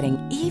imagine them getting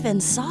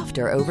even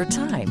softer over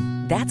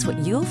time. That's what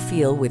you'll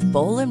feel with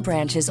Bowl &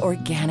 Branch's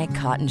organic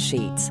cotton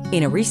sheets.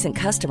 In a recent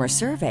customer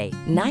survey,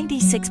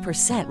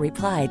 96%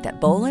 replied that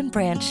Bowl &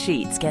 Branch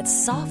sheets get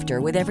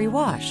softer with every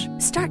wash.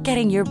 Start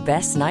getting your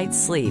best night's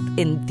sleep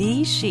in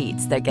these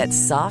sheets that get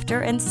softer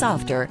and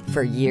softer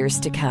for years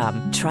to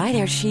come. Try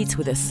their sheets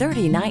with a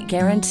 30-night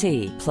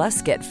guarantee.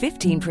 Plus, get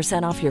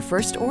 15% off your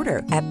first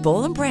order at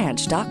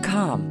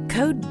bowlandbranch.com.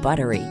 Code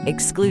BUTTERY.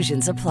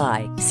 Exclusions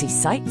apply. See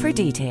site for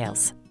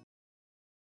details.